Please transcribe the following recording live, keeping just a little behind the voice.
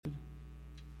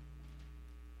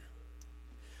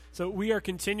So we are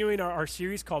continuing our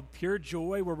series called Pure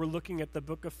Joy, where we're looking at the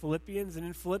book of Philippians. And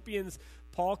in Philippians,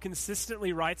 Paul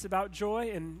consistently writes about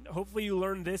joy. And hopefully you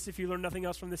learned this if you learned nothing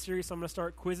else from this series. So I'm going to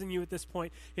start quizzing you at this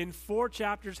point. In 4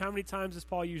 chapters, how many times does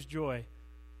Paul use joy?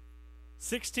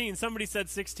 16. Somebody said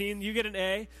 16. You get an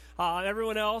A.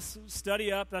 Everyone else,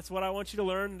 study up. That's what I want you to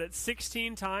learn. That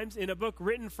 16 times in a book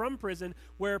written from prison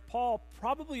where Paul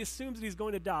probably assumes that he's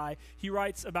going to die, he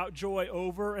writes about joy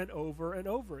over and over and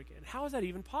over again. How is that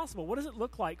even possible? What does it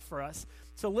look like for us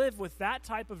to live with that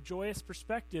type of joyous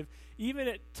perspective, even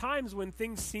at times when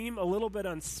things seem a little bit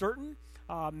uncertain?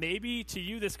 Maybe to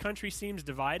you this country seems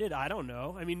divided. I don't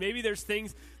know. I mean, maybe there's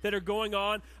things that are going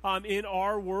on in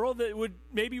our world that would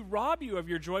maybe rob you of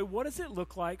your joy. What does it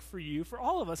look like for you, for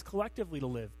all of us collectively, to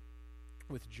live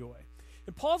with joy?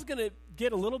 And Paul's going to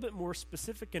get a little bit more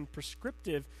specific and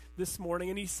prescriptive this morning,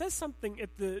 and he says something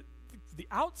at the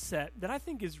outset that I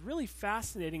think is really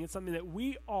fascinating and something that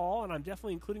we all, and I'm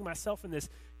definitely including myself in this,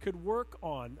 could work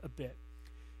on a bit.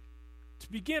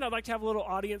 To begin, I'd like to have a little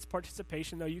audience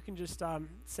participation, though. You can just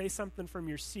say something from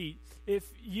your seat. If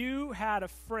you had a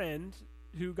friend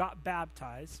who got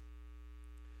baptized,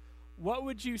 what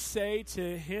would you say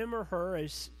to him or her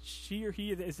as she or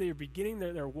he, as they are beginning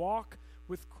their walk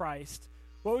with Christ?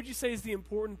 What would you say is the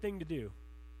important thing to do?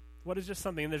 What is just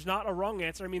something? And there's not a wrong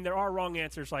answer. I mean, there are wrong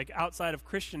answers, like outside of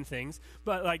Christian things.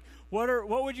 But like, what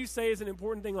would you say is an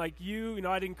important thing? Like you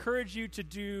know, I'd encourage you to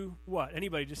do what?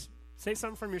 Anybody, just say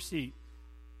something from your seat.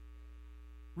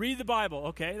 Read the Bible.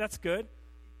 Okay, that's good.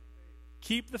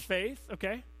 Keep the faith.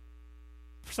 Okay.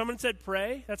 Someone said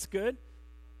pray. That's good.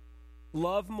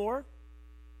 Love more.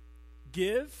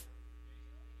 Give.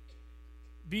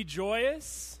 Be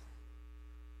joyous.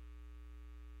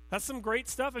 That's some great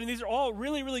stuff. I mean, these are all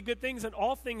really, really good things, and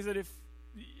all things that if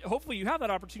hopefully you have that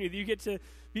opportunity, that you get to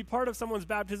be part of someone's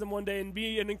baptism one day and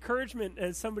be an encouragement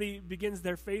as somebody begins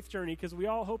their faith journey, because we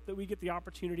all hope that we get the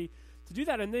opportunity to do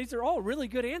that. And these are all really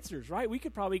good answers, right? We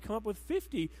could probably come up with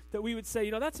 50 that we would say,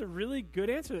 you know, that's a really good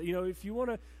answer. You know, if you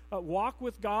want to walk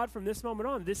with God from this moment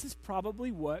on, this is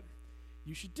probably what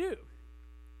you should do.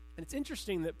 And it's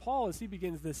interesting that Paul, as he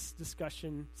begins this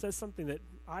discussion, says something that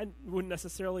I wouldn't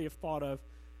necessarily have thought of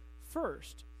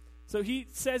first. So he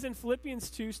says in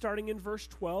Philippians 2, starting in verse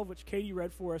 12, which Katie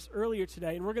read for us earlier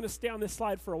today, and we're going to stay on this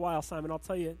slide for a while, Simon. I'll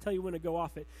tell you when to go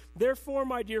off it. Therefore,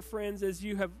 my dear friends, as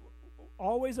you have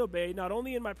always obeyed, not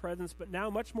only in my presence, but now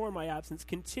much more in my absence,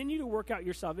 continue to work out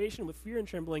your salvation with fear and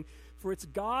trembling, for it's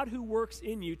God who works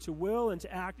in you to will and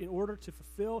to act in order to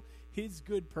fulfill his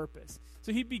good purpose.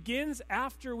 So he begins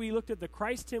after we looked at the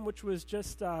Christ hymn, which was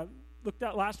just looked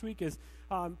at last week, as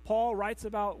Paul writes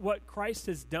about what Christ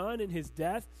has done in his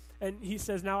death. And he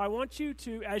says, now I want you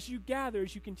to, as you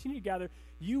continue to gather,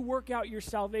 you work out your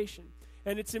salvation.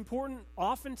 And it's important,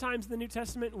 oftentimes in the New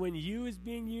Testament, when you is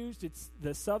being used, it's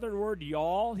the southern word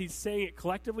y'all. He's saying it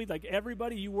collectively, like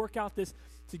everybody, you work out this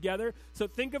together. So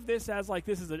think of this as like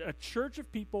this is a church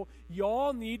of people.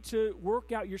 Y'all need to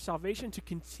work out your salvation to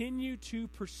continue to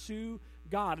pursue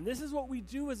God. And this is what we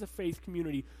do as a faith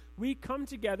community. We come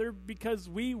together because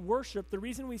we worship. The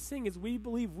reason we sing is we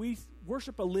believe we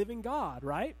worship a living God,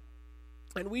 right?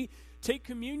 And we take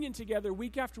communion together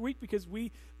week after week because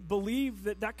we believe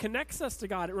that connects us to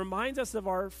God. It reminds us of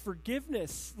our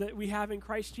forgiveness that we have in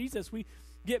Christ Jesus. We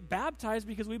get baptized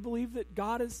because we believe that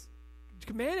God has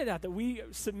commanded that we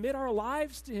submit our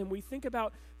lives to him. We think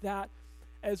about that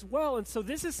as well. And so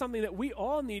this is something that we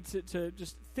all need to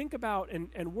just think about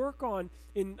and work on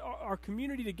in our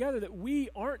community together, that we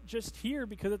aren't just here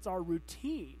because it's our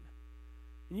routine.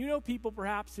 And you know people,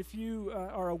 perhaps, if you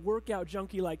are a workout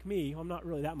junkie like me, I'm not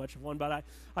really that much of one, but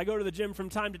I go to the gym from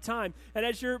time to time, and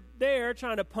as you're there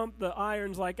trying to pump the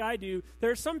irons like I do, there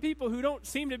are some people who don't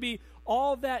seem to be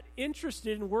all that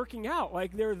interested in working out.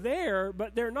 Like they're there,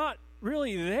 but they're not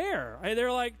really there. And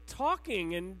they're like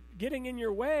talking and getting in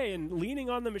your way and leaning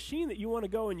on the machine that you want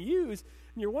to go and use,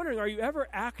 and you're wondering, are you ever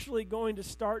actually going to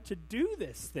start to do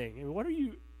this thing? And what are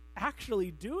you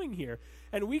actually doing here?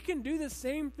 And we can do the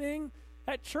same thing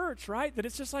at church, right? That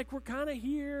it's just like we're kind of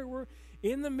here, we're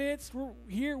in the midst, we're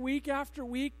here week after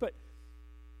week, but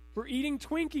we're eating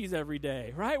Twinkies every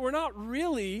day, right? We're not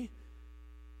really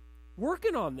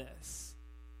working on this.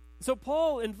 So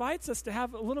Paul invites us to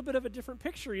have a little bit of a different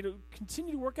picture, to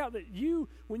continue to work out that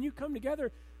when you come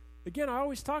together, again, I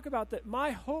always talk about that my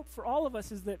hope for all of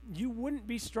us is that you wouldn't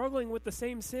be struggling with the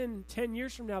same sin 10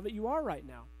 years from now that you are right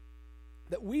now.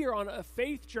 That we are on a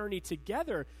faith journey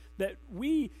together, that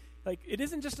it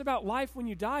isn't just about life when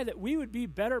you die, that we would be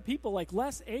better people, like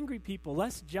less angry people,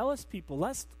 less jealous people,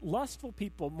 less lustful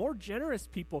people, more generous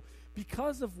people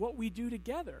because of what we do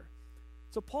together.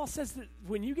 So Paul says that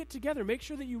when you get together, make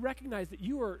sure that you recognize that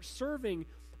you are serving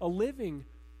a living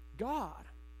God.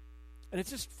 And it's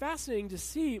just fascinating to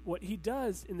see what he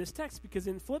does in this text, because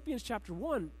in Philippians chapter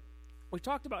 1, we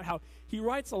talked about how he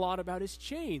writes a lot about his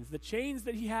chains, the chains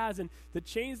that he has and the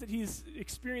chains that he's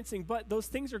experiencing, but those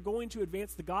things are going to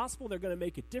advance the gospel. They're going to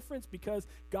make a difference because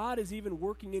God is even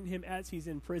working in him as he's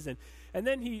in prison. And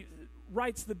then he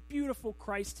writes the beautiful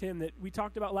Christ hymn that we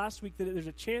talked about last week, that there's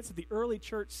a chance that the early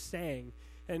church sang.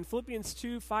 And Philippians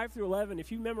 2, 5 through 11, if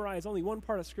you memorize only one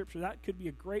part of Scripture, that could be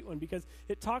a great one, because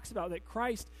it talks about that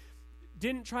Christ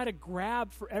didn't try to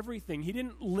grab for everything. He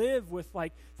didn't live with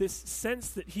like this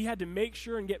sense that he had to make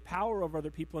sure and get power over other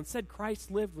people. Instead,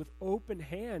 Christ lived with open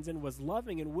hands and was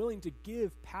loving and willing to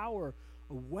give power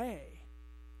away.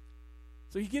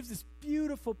 So he gives this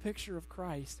beautiful picture of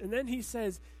Christ. And then he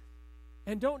says,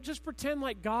 and don't just pretend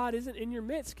like God isn't in your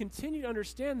midst. Continue to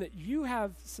understand that you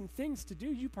have some things to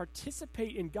do. You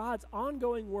participate in God's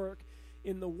ongoing work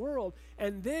in the world.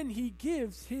 And then he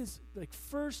gives his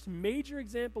first major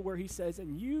example where he says,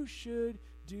 and you should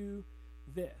do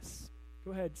this. Go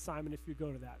ahead, Simon, if you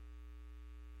go to that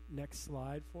next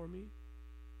slide for me.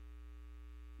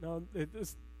 No,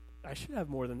 I should have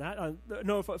more than that.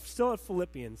 No, if I'm still at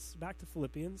Philippians. Back to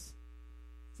Philippians.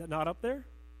 Is that not up there?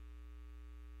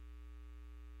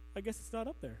 I guess it's not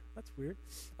up there. That's weird.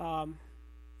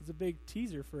 It's a big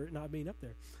teaser for it not being up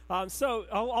there. So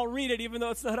I'll read it even though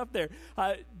it's not up there.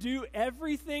 Do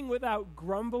everything without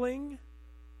grumbling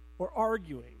or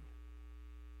arguing.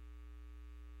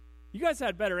 You guys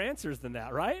had better answers than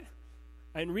that, right?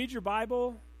 And read your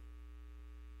Bible.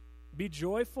 Be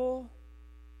joyful.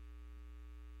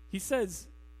 He says,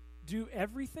 do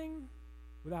everything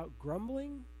without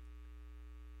grumbling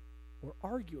or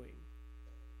arguing.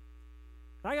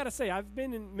 I got to say, I've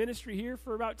been in ministry here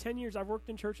for about 10 years. I've worked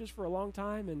in churches for a long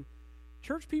time, and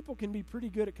church people can be pretty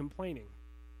good at complaining.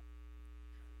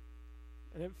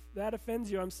 And if that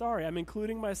offends you, I'm sorry. I'm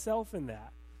including myself in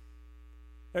that.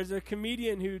 There's a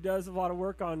comedian who does a lot of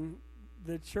work on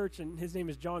the church, and his name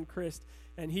is John Christ,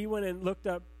 and he went and looked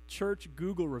up church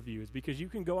Google reviews, because you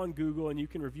can go on Google and you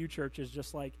can review churches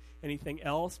just like anything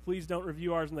else. Please don't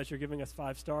review ours unless you're giving us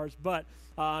 5 stars. But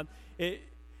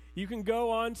you can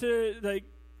go on to like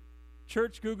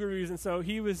church Google reviews, and so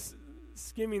he was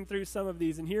skimming through some of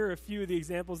these, and here are a few of the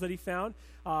examples that he found.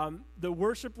 The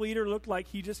worship leader looked like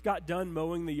he just got done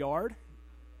mowing the yard,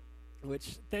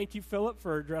 which, thank you, Philip,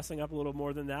 for dressing up a little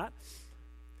more than that.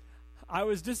 I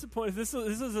was disappointed. This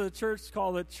is a church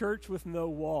called a Church with No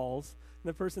Walls. And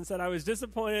the person said, I was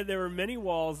disappointed there were many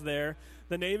walls there.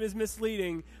 The name is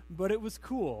misleading, but it was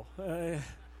cool.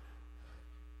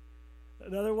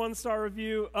 Another 1-star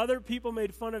review. Other people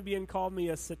made fun of me and called me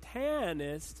a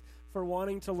satanist for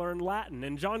wanting to learn Latin.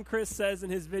 And John Chris says in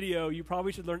his video, you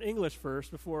probably should learn English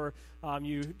first before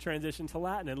you transition to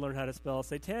Latin and learn how to spell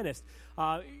satanist.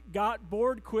 Got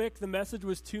bored quick. The message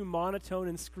was too monotone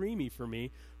and screamy for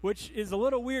me, which is a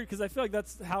little weird because I feel like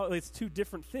that's how it's two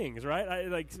different things, right?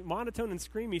 Like monotone and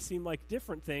screamy seem like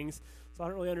different things, so I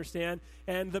don't really understand.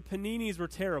 And the paninis were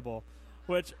terrible,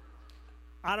 which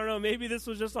I don't know, maybe this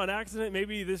was just on accident.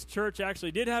 Maybe this church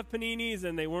actually did have paninis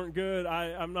and they weren't good.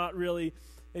 I'm not really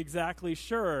exactly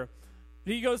sure.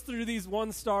 He goes through these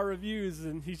 1-star reviews,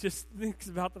 and he just thinks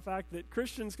about the fact that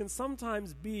Christians can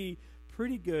sometimes be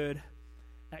pretty good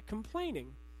at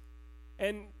complaining.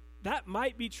 And that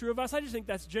might be true of us. I just think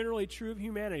that's generally true of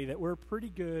humanity, that we're pretty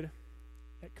good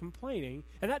at complaining.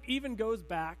 And that even goes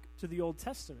back to the Old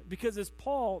Testament, because as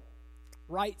Paul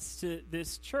writes to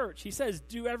this church, he says,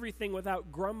 do everything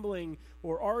without grumbling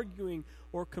or arguing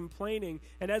or complaining.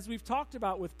 And as we've talked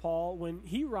about with Paul, when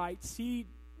he writes, he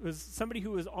was somebody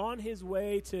who was on his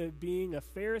way to being a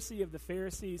Pharisee of the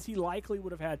Pharisees. He likely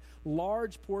would have had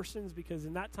large portions, because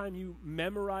in that time you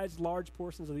memorized large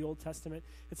portions of the Old Testament.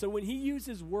 And so when he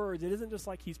uses words, it isn't just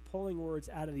like he's pulling words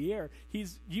out of the air.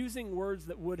 He's using words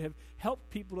that would have helped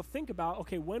people to think about,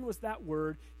 okay, when was that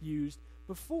word used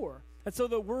before? And so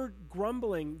the word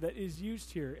grumbling that is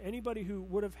used here, anybody who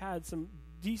would have had some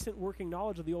decent working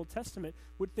knowledge of the Old Testament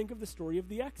would think of the story of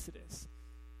the Exodus.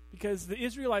 Because the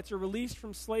Israelites are released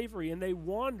from slavery and they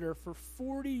wander for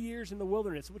 40 years in the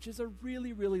wilderness, which is a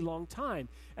really, really long time.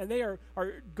 And they are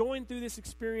going through this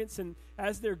experience, and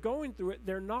as they're going through it,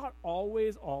 they're not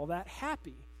always all that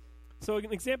happy. So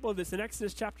an example of this, in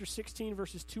Exodus chapter 16,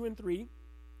 verses 2 and 3,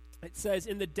 it says,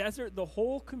 in the desert, the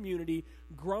whole community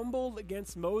grumbled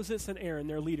against Moses and Aaron,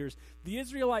 their leaders. The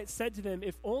Israelites said to them,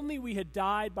 if only we had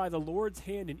died by the Lord's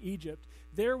hand in Egypt.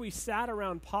 There we sat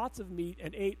around pots of meat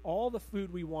and ate all the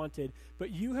food we wanted.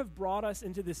 But you have brought us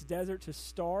into this desert to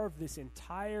starve this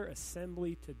entire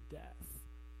assembly to death.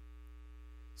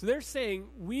 So they're saying,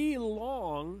 we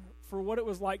long for what it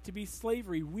was like to be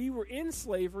slavery. We were in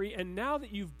slavery, and now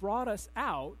that you've brought us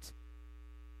out,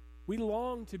 we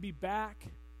long to be back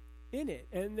in it.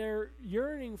 And they're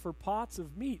yearning for pots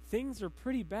of meat. Things are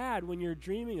pretty bad when you're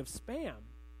dreaming of Spam.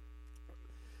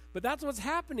 But that's what's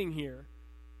happening here.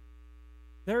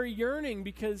 They're yearning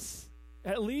because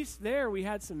at least there we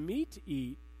had some meat to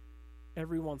eat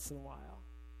every once in a while.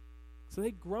 So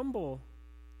they grumble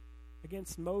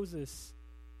against Moses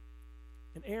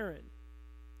and Aaron.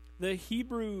 The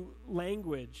Hebrew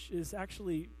language is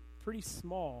actually pretty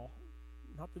small.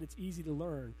 Not that it's easy to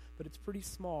learn, but it's pretty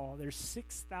small. There's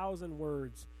 6,000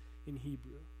 words in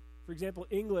Hebrew. For example,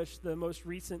 English, the most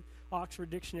recent Oxford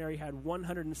Dictionary had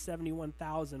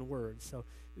 171,000 words. So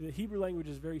the Hebrew language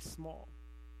is very small.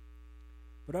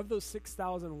 But of those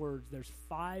 6,000 words, there's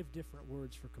 5 different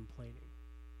words for complaining.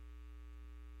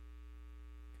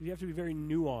 Because you have to be very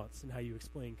nuanced in how you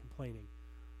explain complaining.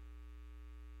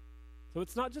 So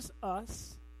it's not just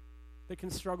us that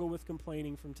can struggle with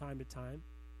complaining from time to time.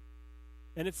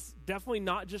 And it's definitely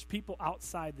not just people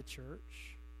outside the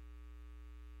church.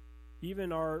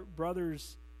 Even our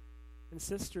brothers and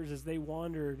sisters, as they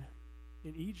wandered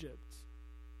in Egypt,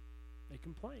 they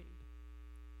complained.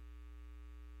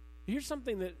 Here's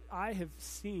something that I have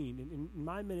seen in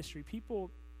my ministry.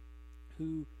 People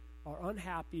who are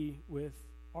unhappy with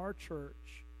our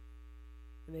church,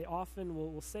 and they often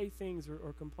will say things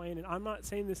or complain. And I'm not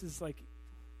saying this is like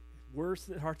worse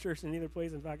than our church than any other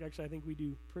place. In fact, actually, I think we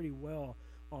do pretty well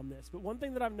on this. But one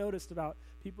thing that I've noticed about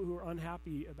people who are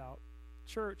unhappy about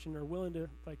church and are willing to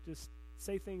like just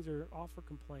say things or offer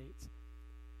complaints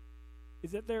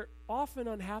is that they're often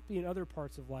unhappy in other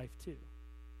parts of life too.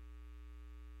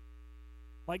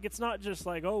 Like, it's not just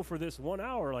like, oh, for this 1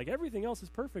 hour, like everything else is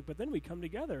perfect, but then we come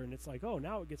together and it's like, oh,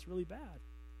 now it gets really bad.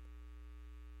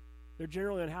 They're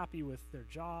generally unhappy with their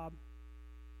job,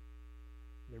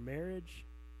 their marriage.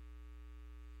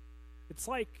 It's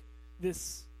like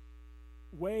this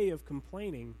way of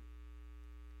complaining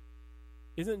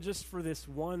isn't just for this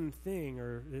one thing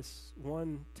or this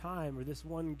one time or this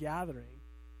one gathering.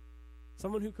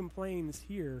 Someone who complains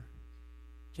here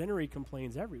generally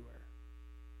complains everywhere.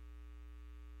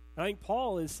 I think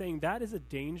Paul is saying that is a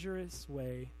dangerous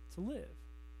way to live.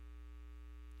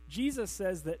 Jesus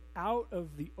says that out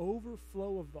of the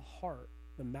overflow of the heart,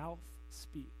 the mouth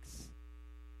speaks.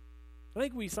 I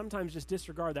think we sometimes just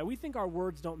disregard that. We think our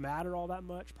words don't matter all that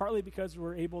much, partly because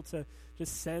we're able to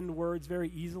just send words very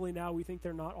easily now. We think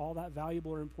they're not all that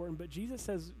valuable or important. But Jesus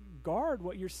says, guard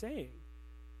what you're saying.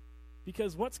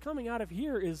 Because what's coming out of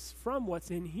here is from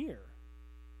what's in here.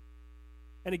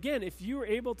 And again, if you were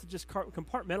able to just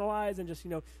compartmentalize and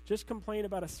just complain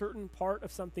about a certain part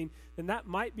of something, then that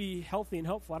might be healthy and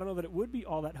helpful. I don't know that it would be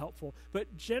all that helpful.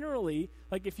 But generally,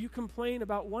 like if you complain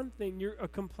about one thing, you're a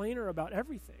complainer about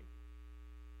everything.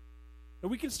 And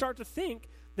we can start to think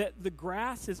that the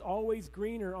grass is always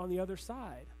greener on the other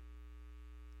side.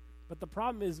 But the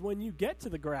problem is when you get to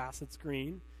the grass that's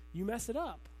green, you mess it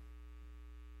up.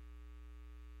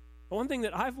 One thing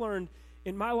that I've learned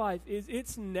in my life is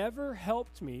it's never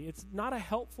helped me. It's not a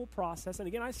helpful process. And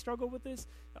again, I struggle with this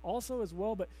also as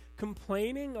well, but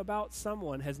complaining about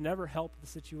someone has never helped the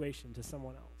situation to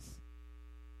someone else.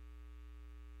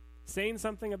 Saying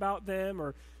something about them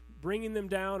or bringing them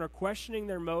down or questioning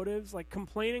their motives, like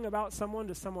complaining about someone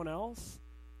to someone else,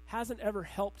 hasn't ever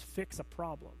helped fix a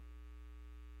problem.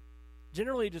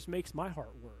 Generally, it just makes my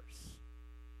heart worse.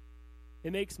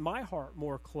 It makes my heart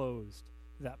more closed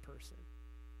to that person.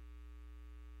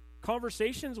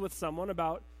 Conversations with someone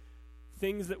about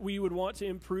things that we would want to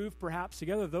improve perhaps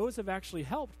together, those have actually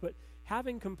helped, but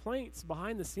having complaints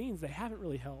behind the scenes, they haven't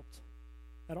really helped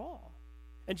at all.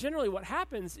 And generally what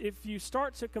happens if you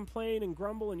start to complain and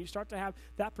grumble and you start to have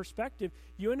that perspective,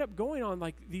 you end up going on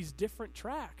like these different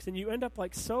tracks and you end up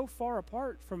like so far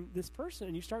apart from this person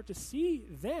and you start to see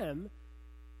them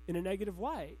in a negative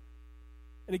light.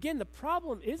 And again, the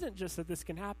problem isn't just that this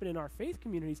can happen in our faith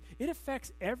communities, it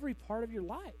affects every part of your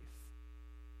life.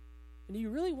 And do you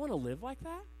really want to live like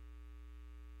that?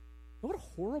 What a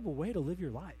horrible way to live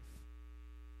your life.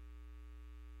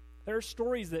 There are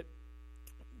stories that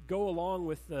go along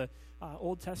with the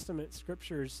Old Testament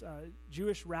scriptures.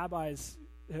 Jewish rabbis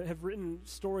have written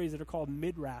stories that are called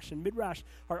midrash. And midrash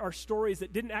are stories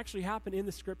that didn't actually happen in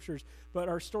the scriptures, but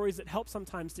are stories that help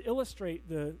sometimes to illustrate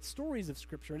the stories of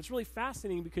scripture. And it's really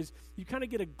fascinating because you kind of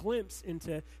get a glimpse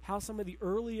into how some of the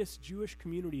earliest Jewish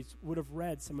communities would have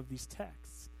read some of these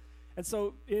texts. And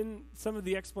so in some of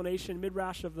the explanation,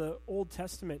 midrash of the Old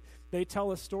Testament, they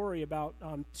tell a story about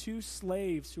 2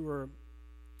 slaves who are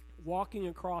walking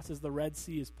across as the Red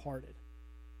Sea is parted.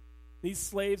 These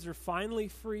slaves are finally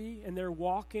free, and they're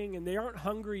walking, and they aren't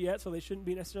hungry yet, so they shouldn't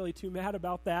be necessarily too mad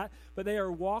about that, but they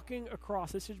are walking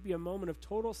across. This should be a moment of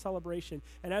total celebration.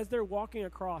 And as they're walking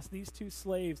across, these two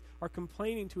slaves are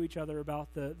complaining to each other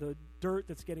about the dirt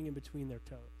that's getting in between their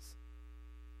toes.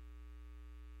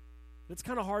 It's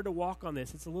kind of hard to walk on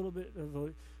this. It's a little bit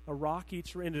of a rocky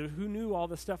terrain. Who knew all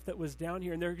the stuff that was down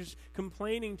here? And they're just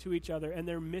complaining to each other, and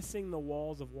they're missing the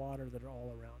walls of water that are all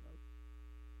around them.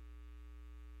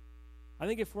 I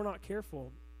think if we're not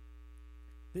careful,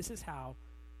 this is how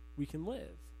we can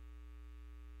live.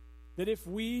 That if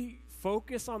we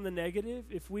focus on the negative,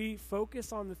 if we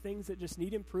focus on the things that just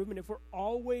need improvement, if we're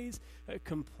always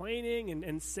complaining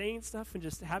and saying stuff and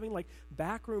just having like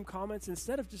backroom comments,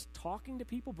 instead of just talking to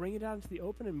people, bringing it out into the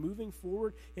open and moving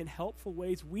forward in helpful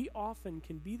ways, we often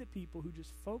can be the people who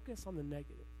just focus on the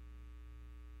negative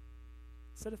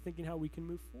instead of thinking how we can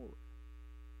move forward.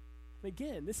 And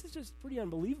again, this is just pretty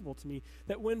unbelievable to me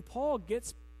that when Paul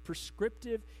gets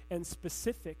prescriptive and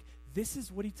specific, this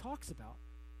is what he talks about.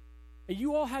 And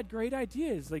you all had great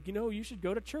ideas, like, you should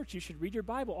go to church, you should read your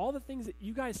Bible, all the things that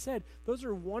you guys said, those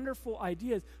are wonderful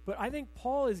ideas, but I think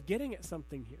Paul is getting at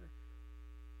something here.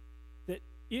 That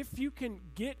if you can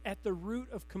get at the root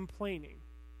of complaining,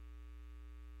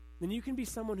 then you can be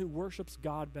someone who worships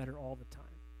God better all the time.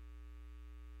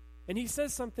 And he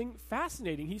says something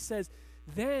fascinating. He says,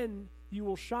 then you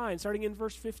will shine. Starting in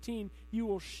verse 15, you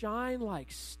will shine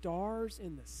like stars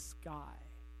in the sky.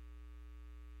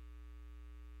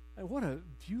 And what a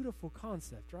beautiful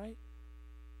concept, right?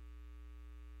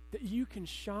 That you can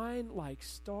shine like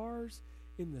stars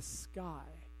in the sky.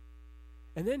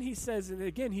 And then he says, and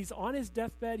again, he's on his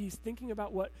deathbed. He's thinking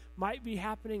about what might be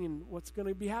happening and what's going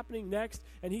to be happening next.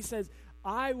 And he says,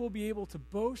 I will be able to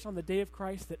boast on the day of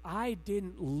Christ that I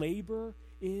didn't labor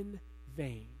in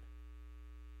vain.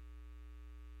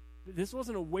 This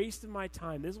wasn't a waste of my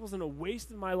time. This wasn't a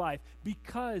waste of my life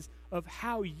because of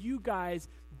how you guys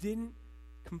didn't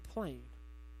complain.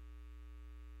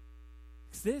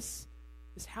 This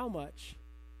is how much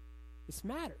this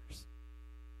matters.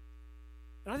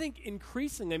 And I think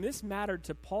increasingly, this mattered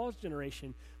to Paul's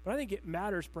generation, but I think it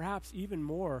matters perhaps even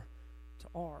more to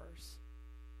ours.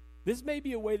 This may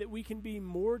be a way that we can be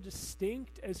more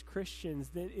distinct as Christians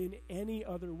than in any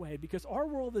other way, because our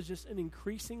world is just an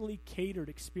increasingly catered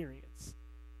experience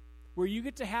where you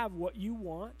get to have what you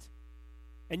want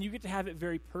and you get to have it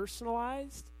very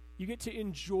personalized. You get to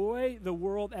enjoy the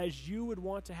world as you would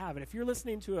want to have it. If you're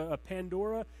listening to a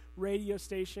Pandora radio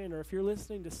station, or if you're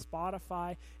listening to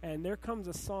Spotify and there comes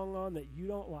a song on that you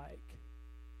don't like,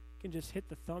 you can just hit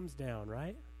the thumbs down,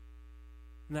 right?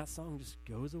 And that song just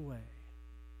goes away.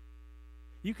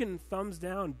 You can thumbs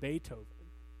down Beethoven.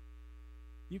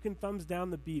 You can thumbs down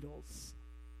the Beatles.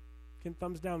 You can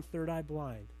thumbs down Third Eye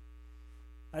Blind.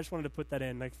 I just wanted to put that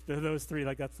in, like those three,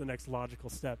 like that's the next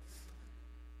logical step.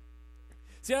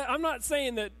 See, I'm not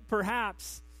saying that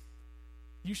perhaps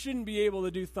you shouldn't be able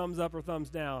to do thumbs up or thumbs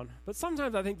down, but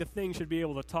sometimes I think the thing should be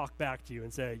able to talk back to you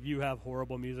and say, you have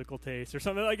horrible musical taste or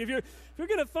something. Like if you're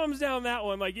going to thumbs down that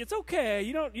one, like it's okay.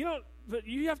 You don't, but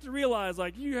you have to realize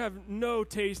like you have no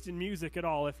taste in music at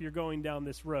all if you're going down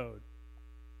this road.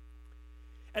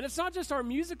 And it's not just our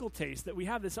musical taste that we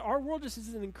have this. Our world just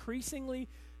is an increasingly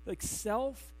like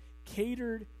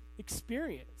self-catered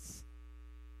experience.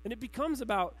 And it becomes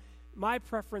about my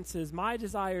preferences, my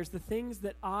desires, the things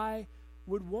that I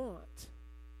would want.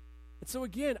 And so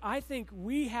again, I think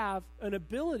we have an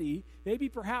ability, maybe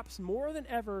perhaps more than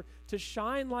ever, to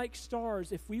shine like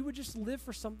stars if we would just live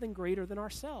for something greater than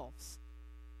ourselves.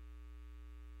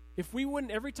 If we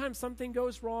wouldn't, every time something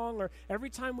goes wrong or every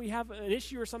time we have an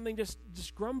issue or something, just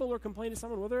grumble or complain to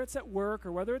someone, whether it's at work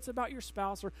or whether it's about your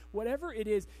spouse or whatever it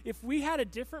is, if we had a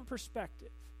different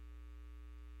perspective,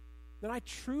 then I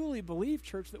truly believe,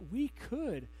 church, that we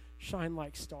could shine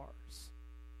like stars.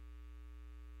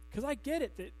 Because I get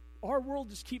it that our world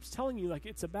just keeps telling you, like,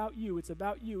 it's about you, it's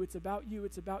about you, it's about you,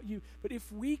 it's about you. But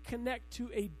if we connect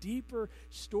to a deeper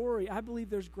story, I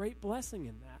believe there's great blessing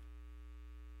in that.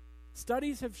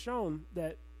 Studies have shown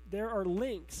that there are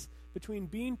links between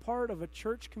being part of a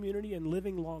church community and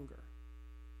living longer.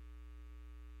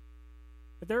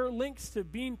 But there are links to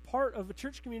being part of a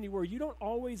church community where you don't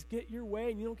always get your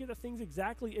way and you don't get the things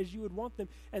exactly as you would want them,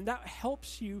 and that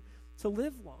helps you to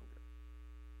live longer.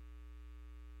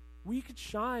 We could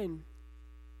shine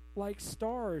like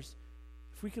stars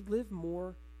if we could live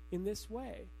more in this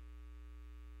way.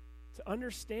 To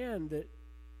understand that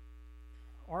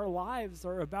our lives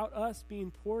are about us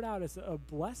being poured out as a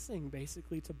blessing,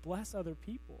 basically, to bless other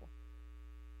people.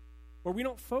 Where we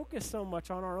don't focus so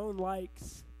much on our own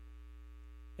likes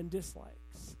and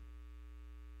dislikes.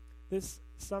 this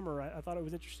summer, I thought it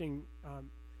was interesting.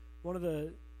 One of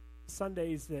the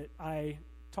Sundays that I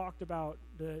talked about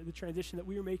the transition that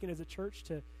we were making as a church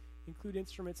to include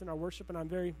instruments in our worship, and I'm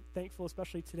very thankful,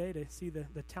 especially today, to see the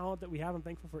talent that we have. I'm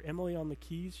thankful for Emily on the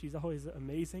keys. She's always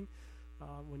amazing.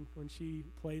 When she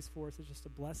plays for us, it's just a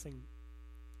blessing.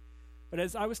 But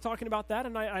as I was talking about that,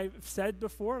 and I've said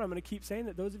before, and I'm going to keep saying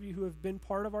that those of you who have been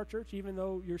part of our church, even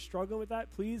though you're struggling with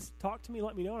that, please talk to me,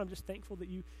 let me know, and I'm just thankful that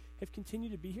you have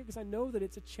continued to be here because I know that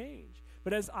it's a change.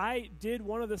 But as I did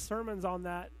one of the sermons on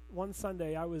that one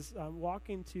Sunday, I was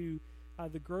walking to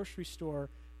the grocery store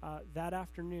that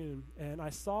afternoon, and I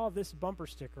saw this bumper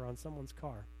sticker on someone's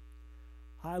car.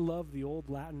 I love the old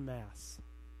Latin Mass.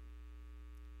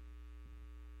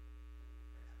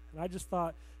 And I just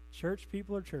thought, church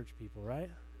people are church people, right?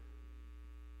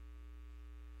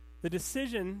 The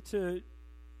decision to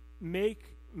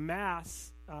make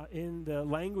Mass in the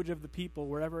language of the people,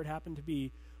 wherever it happened to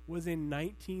be, was in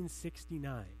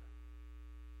 1969.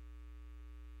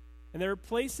 And there are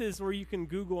places where you can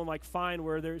Google and find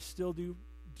where they still do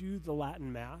the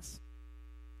Latin Mass.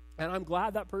 And I'm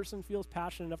glad that person feels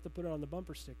passionate enough to put it on the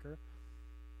bumper sticker.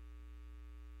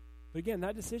 But again,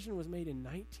 that decision was made in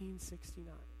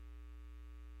 1969.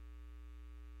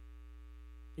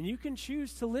 And you can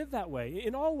choose to live that way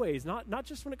in all ways, not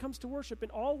just when it comes to worship, in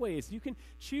all ways. You can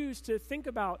choose to think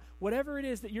about whatever it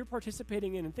is that you're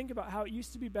participating in and think about how it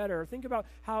used to be better. Or think about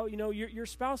how, your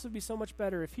spouse would be so much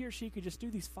better if he or she could just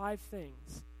do these 5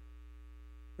 things.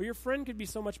 Or your friend could be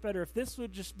so much better if this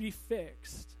would just be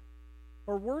fixed.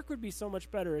 Or work would be so much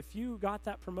better if you got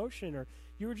that promotion or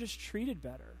you were just treated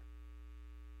better.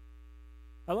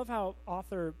 I love how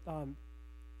author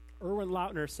Erwin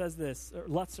Lautner says this, or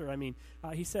Lutzer,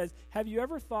 he says, have you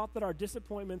ever thought that our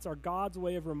disappointments are God's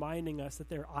way of reminding us that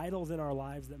there are idols in our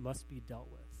lives that must be dealt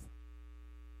with?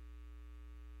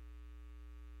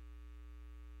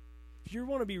 If you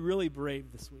want to be really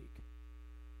brave this week,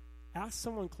 ask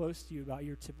someone close to you about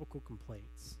your typical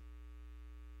complaints.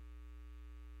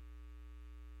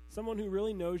 Someone who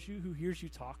really knows you, who hears you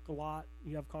talk a lot,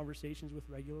 you have conversations with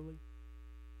regularly.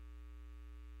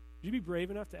 Would you be brave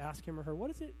enough to ask him or her,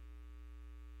 what is it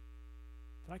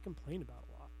that I complain about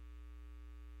a lot?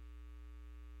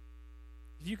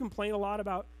 If you complain a lot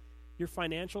about your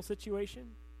financial situation,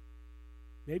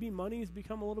 maybe money has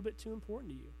become a little bit too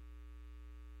important to you.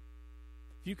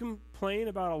 If you complain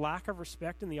about a lack of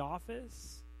respect in the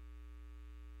office,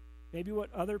 maybe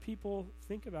what other people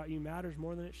think about you matters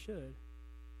more than it should.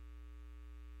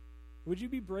 Would you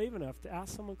be brave enough to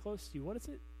ask someone close to you, what is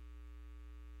it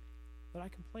that I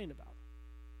complain about?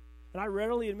 And I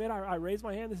readily admit, I raise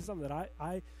my hand, this is something that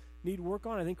I need work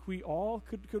on. I think we all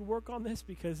could work on this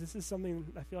because this is something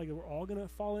I feel like that we're all going to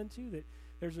fall into, that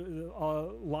there's a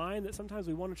line that sometimes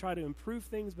we want to try to improve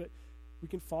things, but we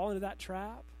can fall into that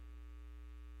trap.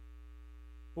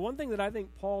 But one thing that I think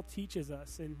Paul teaches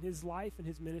us in his life and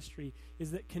his ministry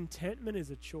is that contentment is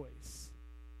a choice.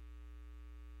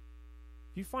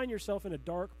 If you find yourself in a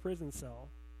dark prison cell,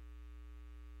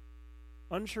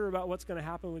 unsure about what's going to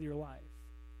happen with your life,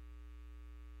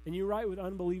 and you write with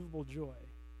unbelievable joy,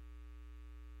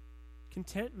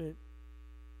 contentment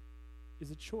is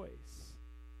a choice.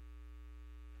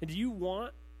 And do you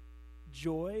want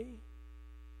joy?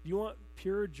 Do you want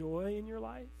pure joy in your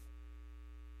life?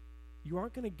 You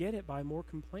aren't going to get it by more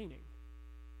complaining.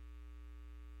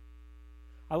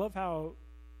 I love how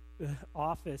The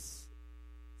Office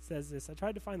says this. I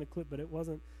tried to find the clip, but it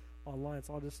wasn't online,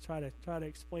 so I'll just try to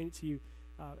explain it to you.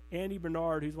 Andy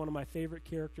Bernard, who's one of my favorite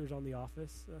characters on The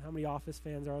Office. How many Office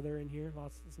fans are there in here?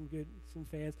 Some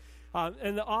fans.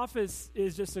 And The Office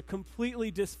is just a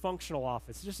completely dysfunctional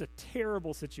office. It's just a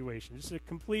terrible situation. Just a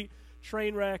complete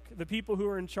train wreck. The people who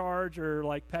are in charge are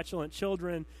like petulant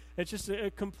children. It's just a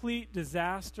complete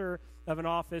disaster of an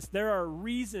office. There are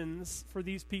reasons for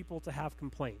these people to have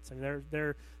complaints. I mean,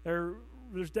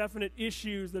 there's definite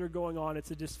issues that are going on.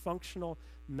 It's a dysfunctional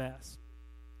mess.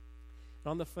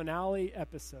 On the finale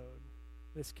episode,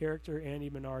 this character, Andy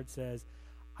Bernard, says,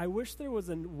 I wish there was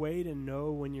a way to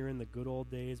know when you're in the good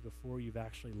old days before you've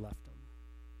actually left them.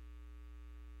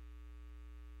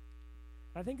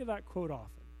 I think of that quote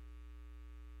often.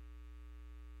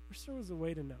 I wish there was a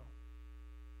way to know.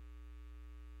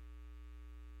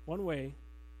 One way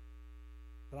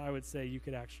that I would say you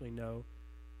could actually know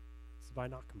is by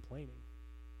not complaining.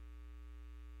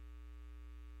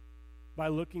 By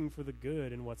looking for the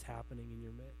good in what's happening in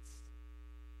your midst.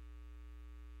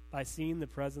 By seeing the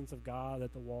presence of God,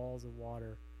 that the walls of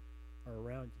water are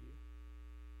around you.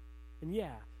 And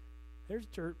yeah, There's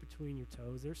dirt between your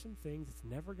toes. There's some things. It's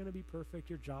never going to be perfect.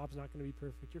 Your job's not going to be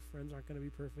perfect. Your friends aren't going to be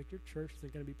perfect. Your church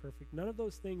isn't going to be perfect. None of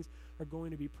those things are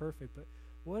going to be perfect. But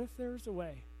what if there's a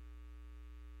way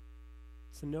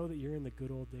to know that you're in the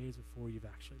good old days before you've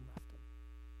actually left them?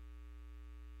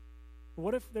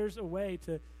 What if there's a way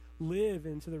to live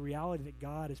into the reality that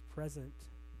God is present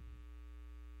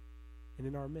and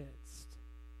in our midst?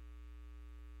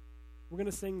 We're going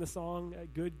to sing the song,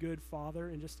 Good, Good Father,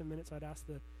 in just a minute, so I'd ask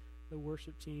the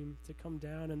worship team to come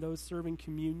down. And those serving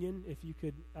communion, if you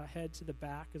could head to the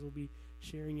back, as we'll be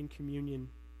sharing in communion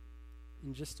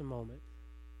in just a moment.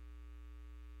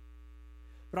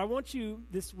 But I want you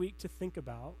this week to think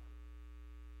about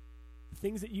the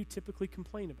things that you typically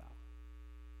complain about.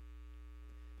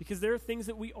 Because there are things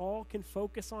that we all can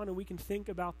focus on and we can think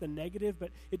about the negative, but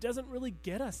it doesn't really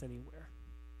get us anywhere.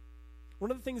 One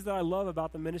of the things that I love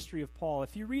about the ministry of Paul,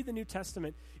 if you read the New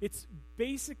Testament, it's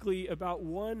basically about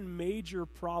one major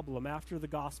problem after the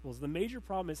Gospels. The major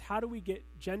problem is, how do we get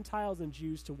Gentiles and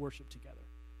Jews to worship together?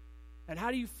 And how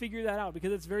do you figure that out?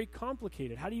 Because it's very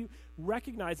complicated. How do you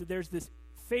recognize that there's this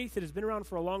faith that has been around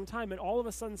for a long time, and all of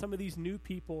a sudden some of these new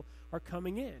people are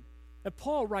coming in? And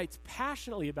Paul writes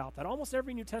passionately about that. Almost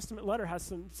every New Testament letter has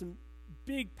some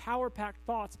big, power-packed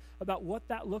thoughts about what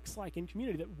that looks like in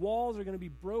community, that walls are going to be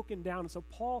broken down. And so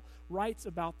Paul writes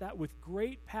about that with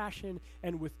great passion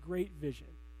and with great vision.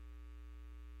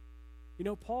 You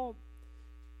know, Paul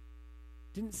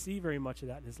didn't see very much of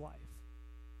that in his life.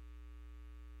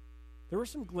 There were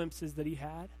some glimpses that he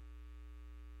had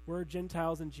where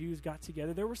Gentiles and Jews got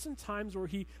together. There were some times where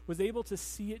he was able to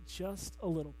see it just a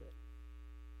little bit.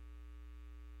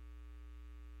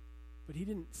 But he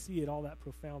didn't see it all that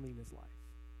profoundly in his life.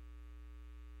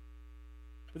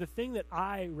 But the thing that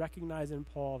I recognize in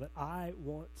Paul, that I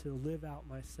want to live out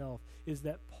myself, is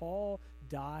that Paul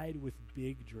died with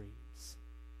big dreams.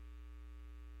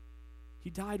 He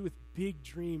died with big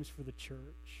dreams for the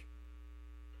church,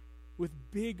 with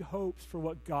big hopes for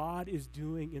what God is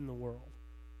doing in the world.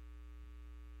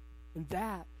 And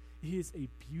that is a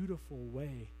beautiful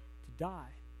way to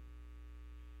die.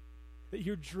 That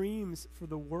your dreams for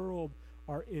the world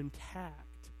are intact.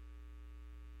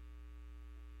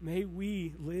 May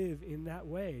we live in that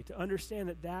way, to understand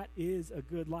that that is a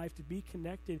good life, to be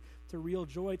connected to real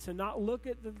joy, to not look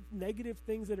at the negative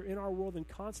things that are in our world and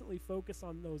constantly focus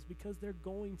on those, because they're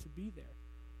going to be there.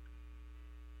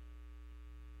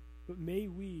 But may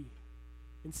we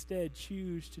instead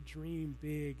choose to dream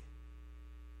big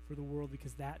for the world,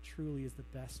 because that truly is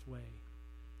the best way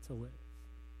to live.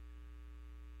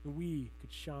 And we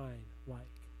could shine like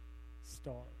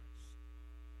stars.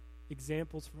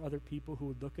 Examples for other people who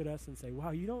would look at us and say,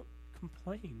 wow, you don't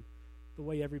complain the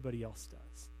way everybody else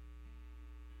does.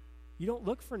 You don't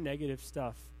look for negative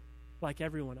stuff like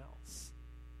everyone else.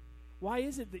 Why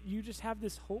is it that you just have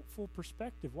this hopeful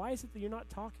perspective? Why is it that you're not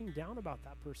talking down about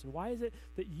that person? Why is it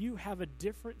that you have a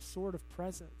different sort of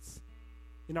presence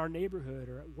in our neighborhood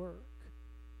or at work?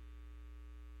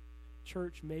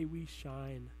 Church, may we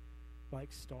shine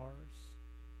like stars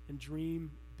and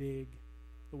dream big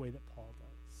the way that Paul does.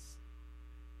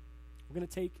 We're going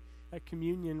to take a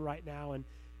communion right now, and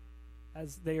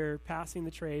as they're passing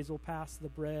the trays, we'll pass the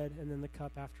bread and then the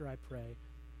cup after I pray.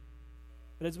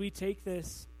 But as we take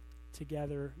this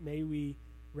together, may we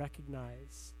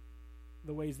recognize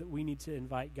the ways that we need to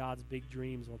invite God's big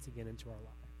dreams once again into our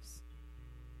lives.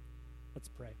 Let's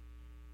pray.